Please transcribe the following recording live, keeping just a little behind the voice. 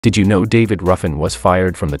Did you know David Ruffin was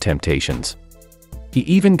fired from the Temptations? He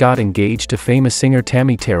even got engaged to famous singer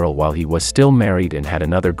Tammi Terrell while he was still married and had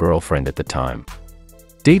another girlfriend at the time.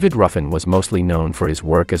 David Ruffin was mostly known for his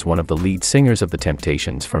work as one of the lead singers of the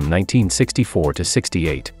Temptations from 1964 to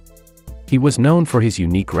 68. He was known for his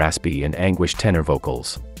unique raspy and anguished tenor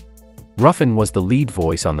vocals. Ruffin was the lead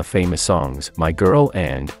voice on the famous songs My Girl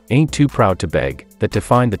and Ain't Too Proud to Beg that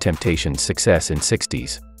defined the Temptations' success in the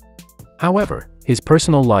 60s. However, his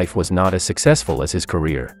personal life was not as successful as his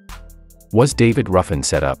career. Was David Ruffin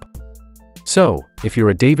set up? So, if you're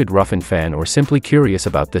a David Ruffin fan or simply curious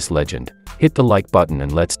about this legend, hit the like button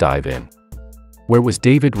and let's dive in. Where was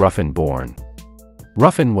David Ruffin born?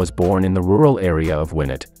 Ruffin was born in the rural area of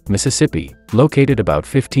Winnett, Mississippi, located about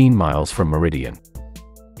 15 miles from Meridian.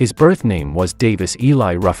 His birth name was Davis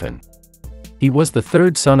Eli Ruffin. He was the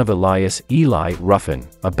third son of Elias Eli Ruffin,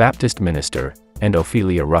 a Baptist minister, and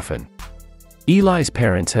Ophelia Ruffin. Eli's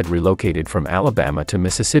parents had relocated from Alabama to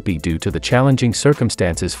Mississippi due to the challenging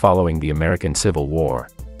circumstances following the American Civil War.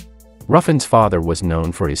 Ruffin's father was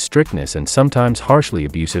known for his strictness and sometimes harshly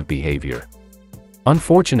abusive behavior.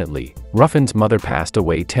 Unfortunately, Ruffin's mother passed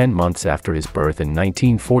away 10 months after his birth in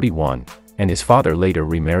 1941, and his father later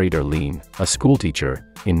remarried Erlene, a schoolteacher,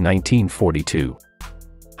 in 1942.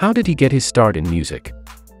 How did he get his start in music?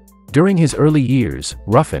 During his early years,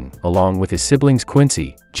 Ruffin, along with his siblings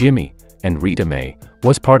Quincy, Jimmy, and Rita Mae,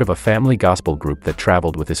 was part of a family gospel group that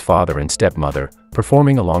traveled with his father and stepmother,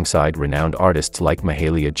 performing alongside renowned artists like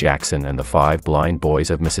Mahalia Jackson and the Five Blind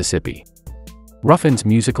Boys of Mississippi. Ruffin's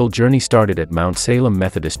musical journey started at Mount Salem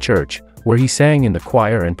Methodist Church, where he sang in the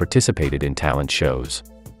choir and participated in talent shows.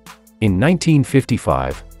 In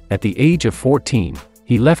 1955, at the age of 14,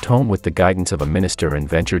 he left home with the guidance of a minister and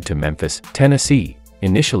ventured to Memphis, Tennessee,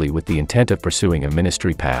 initially with the intent of pursuing a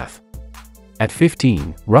ministry path. At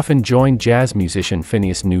 15, Ruffin joined jazz musician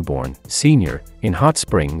Phineas Newborn, Sr., in Hot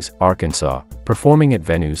Springs, Arkansas, performing at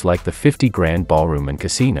venues like the 50 Grand Ballroom and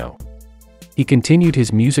Casino. He continued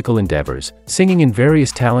his musical endeavors, singing in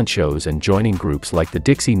various talent shows and joining groups like the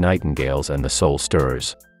Dixie Nightingales and the Soul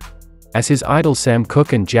Stirrers. As his idols Sam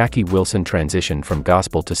Cooke and Jackie Wilson transitioned from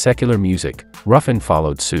gospel to secular music, Ruffin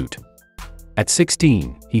followed suit. At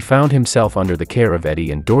 16, he found himself under the care of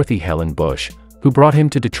Eddie and Dorothy Helen Bush, who brought him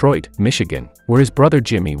to Detroit, Michigan, where his brother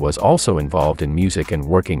Jimmy was also involved in music and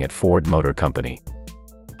working at Ford Motor Company.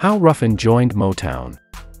 How Ruffin joined Motown.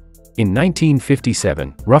 In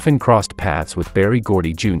 1957, Ruffin crossed paths with Berry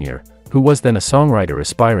Gordy Jr., who was then a songwriter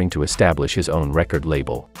aspiring to establish his own record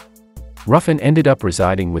label. Ruffin ended up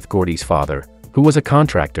residing with Gordy's father, who was a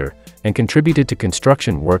contractor, and contributed to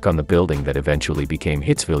construction work on the building that eventually became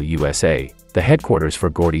Hitsville, USA, the headquarters for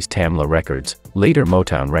Gordy's Tamla Records, later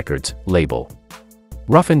Motown Records, label.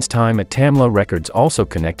 Ruffin's time at Tamla Records also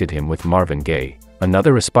connected him with Marvin Gaye,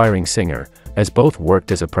 another aspiring singer, as both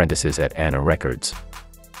worked as apprentices at Anna Records.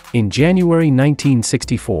 In January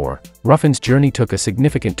 1964, Ruffin's journey took a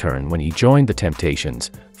significant turn when he joined the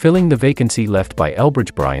Temptations, filling the vacancy left by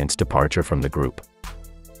Elbridge Bryant's departure from the group.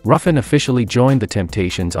 Ruffin officially joined the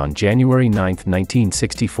Temptations on January 9,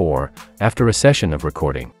 1964, after a session of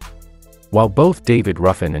recording. While both David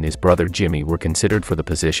Ruffin and his brother Jimmy were considered for the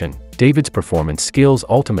position, David's performance skills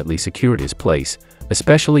ultimately secured his place,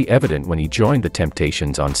 especially evident when he joined the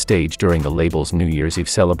Temptations on stage during the label's New Year's Eve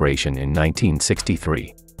celebration in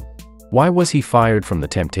 1963. Why was he fired from the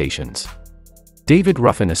Temptations? David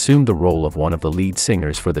Ruffin assumed the role of one of the lead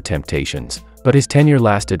singers for the Temptations, but his tenure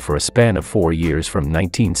lasted for a span of 4 years from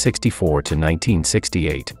 1964 to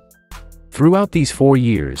 1968. Throughout these 4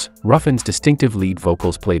 years, Ruffin's distinctive lead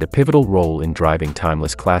vocals played a pivotal role in driving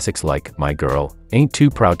timeless classics like My Girl, Ain't Too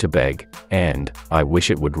Proud to Beg, and I Wish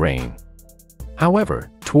It Would Rain. However,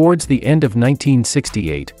 towards the end of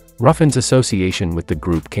 1968, Ruffin's association with the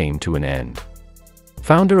group came to an end.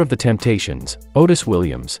 Founder of the Temptations, Otis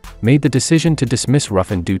Williams, made the decision to dismiss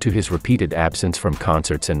Ruffin due to his repeated absence from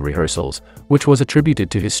concerts and rehearsals, which was attributed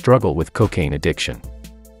to his struggle with cocaine addiction.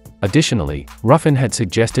 Additionally, Ruffin had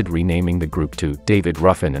suggested renaming the group to David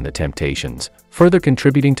Ruffin and the Temptations, further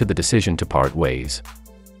contributing to the decision to part ways.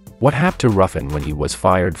 What happened to Ruffin when he was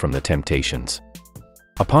fired from the Temptations?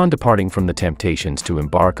 Upon departing from the Temptations to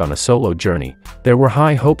embark on a solo journey, there were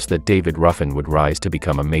high hopes that David Ruffin would rise to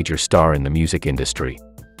become a major star in the music industry.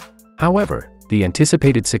 However, the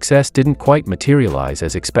anticipated success didn't quite materialize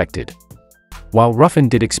as expected. While Ruffin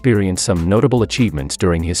did experience some notable achievements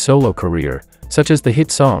during his solo career, such as the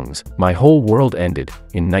hit songs My Whole World Ended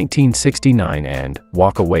in 1969 and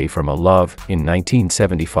Walk Away from a Love in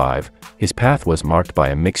 1975, his path was marked by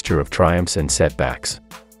a mixture of triumphs and setbacks.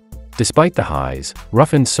 Despite the highs,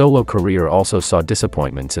 Ruffin's solo career also saw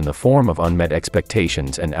disappointments in the form of unmet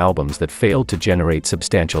expectations and albums that failed to generate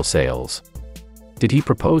substantial sales. Did he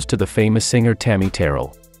propose to the famous singer Tammi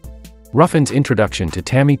Terrell? Ruffin's introduction to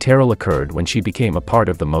Tammi Terrell occurred when she became a part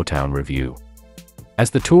of the Motown Revue. As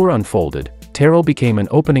the tour unfolded, Terrell became an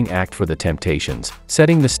opening act for the Temptations,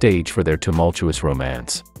 setting the stage for their tumultuous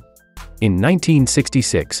romance. In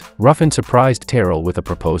 1966, Ruffin surprised Terrell with a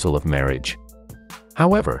proposal of marriage.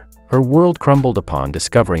 However, her world crumbled upon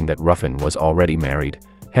discovering that Ruffin was already married,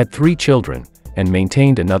 had 3 children, and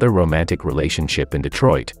maintained another romantic relationship in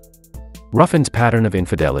Detroit. Ruffin's pattern of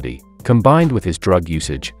infidelity, combined with his drug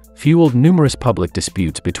usage, fueled numerous public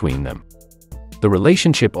disputes between them. The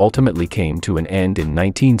relationship ultimately came to an end in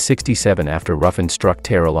 1967 after Ruffin struck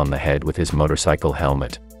Terrell on the head with his motorcycle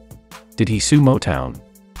helmet. Did he sue Motown?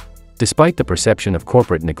 Despite the perception of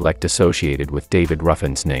corporate neglect associated with David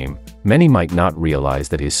Ruffin's name, many might not realize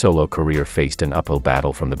that his solo career faced an uphill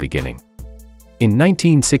battle from the beginning. In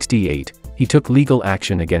 1968, he took legal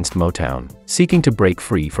action against Motown, seeking to break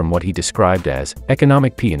free from what he described as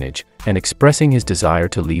economic peonage and expressing his desire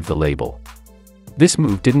to leave the label. This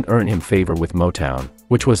move didn't earn him favor with Motown,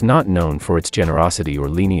 which was not known for its generosity or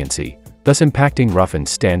leniency, thus impacting Ruffin's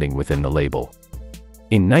standing within the label.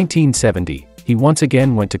 In 1970, he once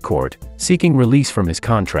again went to court, seeking release from his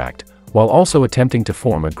contract, while also attempting to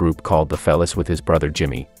form a group called The Fellas with his brother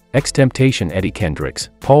Jimmy, ex-Temptation Eddie Kendricks,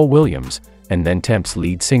 Paul Williams, and then Temp's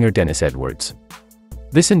lead singer Dennis Edwards.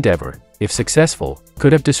 This endeavor, if successful,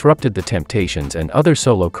 could have disrupted the Temptations and other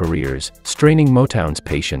solo careers, straining Motown's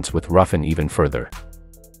patience with Ruffin even further.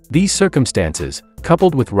 These circumstances,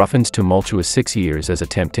 coupled with Ruffin's tumultuous 6 years as a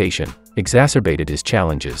Temptation, exacerbated his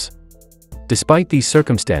challenges. Despite these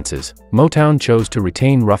circumstances, Motown chose to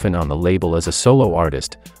retain Ruffin on the label as a solo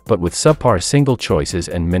artist, but with subpar single choices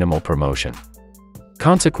and minimal promotion.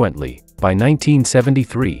 Consequently, by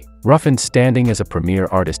 1973, Ruffin's standing as a premier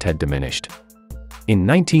artist had diminished. In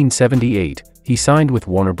 1978, he signed with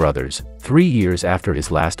Warner Brothers, 3 years after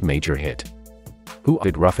his last major hit. Who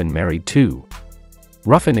did Ruffin marry to?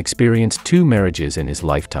 Ruffin experienced 2 marriages in his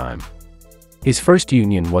lifetime. His first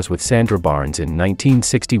union was with Sandra Barnes in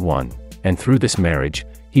 1961, and through this marriage,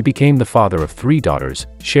 he became the father of 3 daughters,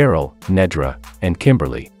 Cheryl, Nedra, and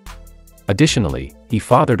Kimberly. Additionally, he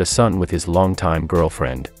fathered a son with his longtime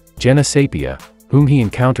girlfriend, Jenna Sapia, whom he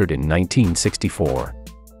encountered in 1964.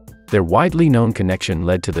 Their widely known connection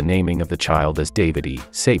led to the naming of the child as David E.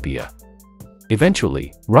 Sapia.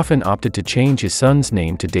 Eventually, Ruffin opted to change his son's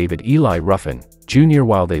name to David Eli Ruffin, Jr.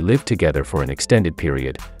 While they lived together for an extended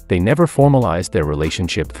period, they never formalized their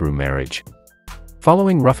relationship through marriage.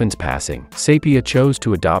 Following Ruffin's passing, Sapia chose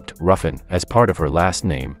to adopt Ruffin as part of her last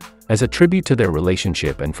name, as a tribute to their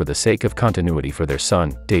relationship and for the sake of continuity for their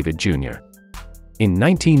son, David Jr. In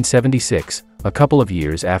 1976, a couple of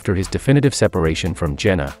years after his definitive separation from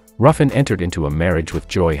Jenna, Ruffin entered into a marriage with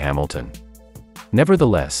Joy Hamilton.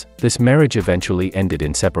 Nevertheless, this marriage eventually ended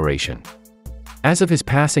in separation. As of his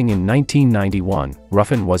passing in 1991,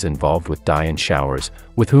 Ruffin was involved with Diane Showers,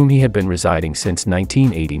 with whom he had been residing since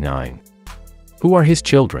 1989. Who are his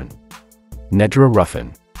children? Nedra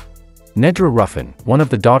Ruffin. Nedra Ruffin, one of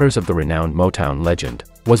the daughters of the renowned Motown legend,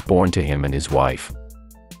 was born to him and his wife.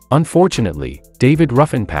 Unfortunately, David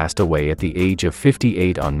Ruffin passed away at the age of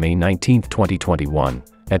 58 on May 19, 2021,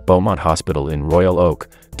 at Beaumont Hospital in Royal Oak,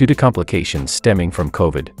 due to complications stemming from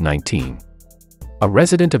COVID-19. A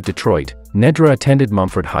resident of Detroit, Nedra attended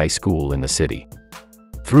Mumford High School in the city.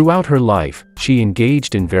 Throughout her life, she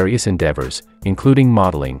engaged in various endeavors, including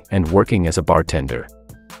modeling and working as a bartender.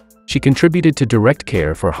 She contributed to direct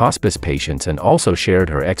care for hospice patients and also shared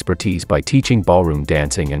her expertise by teaching ballroom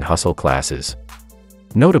dancing and hustle classes.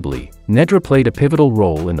 Notably, Nedra played a pivotal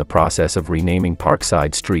role in the process of renaming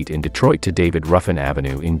Parkside Street in Detroit to David Ruffin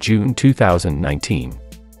Avenue in June 2019.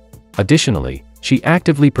 Additionally, she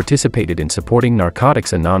actively participated in supporting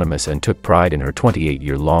Narcotics Anonymous and took pride in her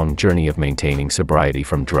 28-year-long journey of maintaining sobriety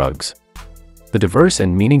from drugs. The diverse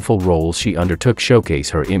and meaningful roles she undertook showcase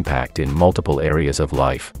her impact in multiple areas of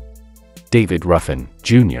life. David Ruffin,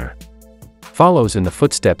 Jr. follows in the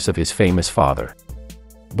footsteps of his famous father.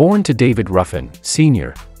 Born to David Ruffin,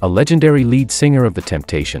 Sr., a legendary lead singer of the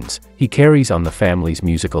Temptations, he carries on the family's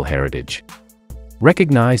musical heritage.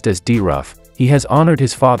 Recognized as D-Ruff, he has honored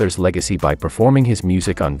his father's legacy by performing his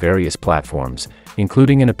music on various platforms,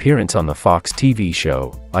 including an appearance on the Fox TV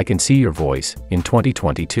show, I Can See Your Voice, in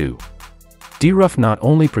 2022. D-Ruff not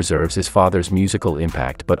only preserves his father's musical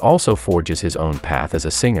impact but also forges his own path as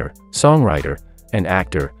a singer, songwriter, and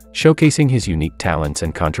actor, showcasing his unique talents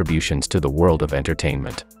and contributions to the world of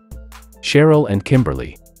entertainment. Cheryl and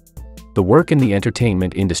Kimberly. the work in the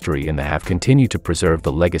entertainment industry and have continued to preserve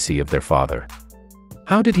the legacy of their father.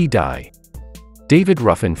 How did he die? David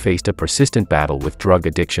Ruffin faced a persistent battle with drug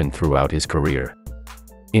addiction throughout his career.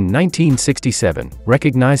 In 1967,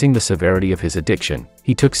 recognizing the severity of his addiction,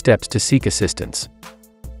 he took steps to seek assistance.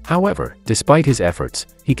 However, despite his efforts,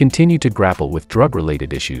 he continued to grapple with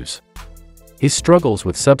drug-related issues. His struggles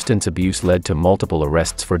with substance abuse led to multiple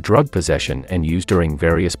arrests for drug possession and use during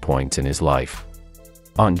various points in his life.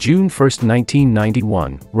 On June 1,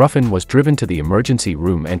 1991, Ruffin was driven to the emergency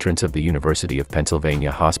room entrance of the University of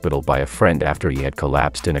Pennsylvania Hospital by a friend after he had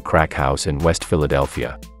collapsed in a crack house in West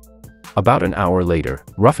Philadelphia. About an hour later,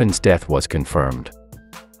 Ruffin's death was confirmed.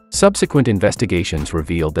 Subsequent investigations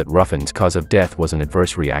revealed that Ruffin's cause of death was an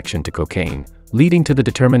adverse reaction to cocaine, leading to the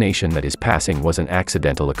determination that his passing was an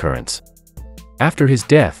accidental occurrence. After his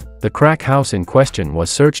death, the crack house in question was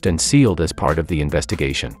searched and sealed as part of the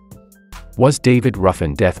investigation. Was David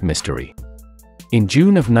Ruffin death mystery? In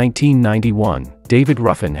June of 1991, David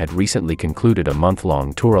Ruffin had recently concluded a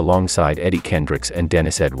month-long tour alongside Eddie Kendricks and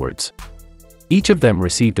Dennis Edwards. Each of them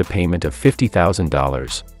received a payment of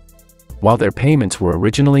 $50,000. While their payments were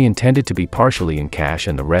originally intended to be partially in cash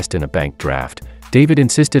and the rest in a bank draft, David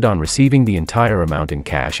insisted on receiving the entire amount in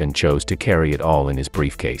cash and chose to carry it all in his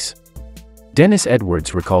briefcase. Dennis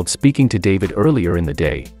Edwards recalled speaking to David earlier in the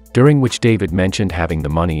day, during which David mentioned having the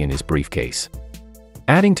money in his briefcase.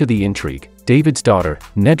 Adding to the intrigue, David's daughter,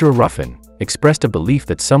 Nedra Ruffin, expressed a belief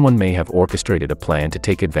that someone may have orchestrated a plan to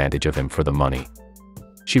take advantage of him for the money.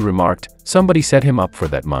 She remarked, "Somebody set him up for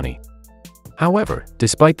that money." However,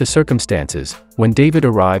 despite the circumstances, when David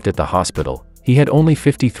arrived at the hospital, he had only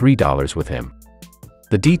 $53 with him.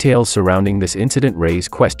 The details surrounding this incident raise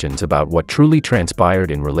questions about what truly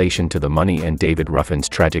transpired in relation to the money and David Ruffin's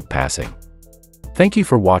tragic passing. Thank you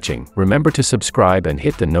for watching. Remember to subscribe and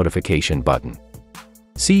hit the notification button.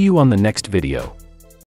 See you on the next video.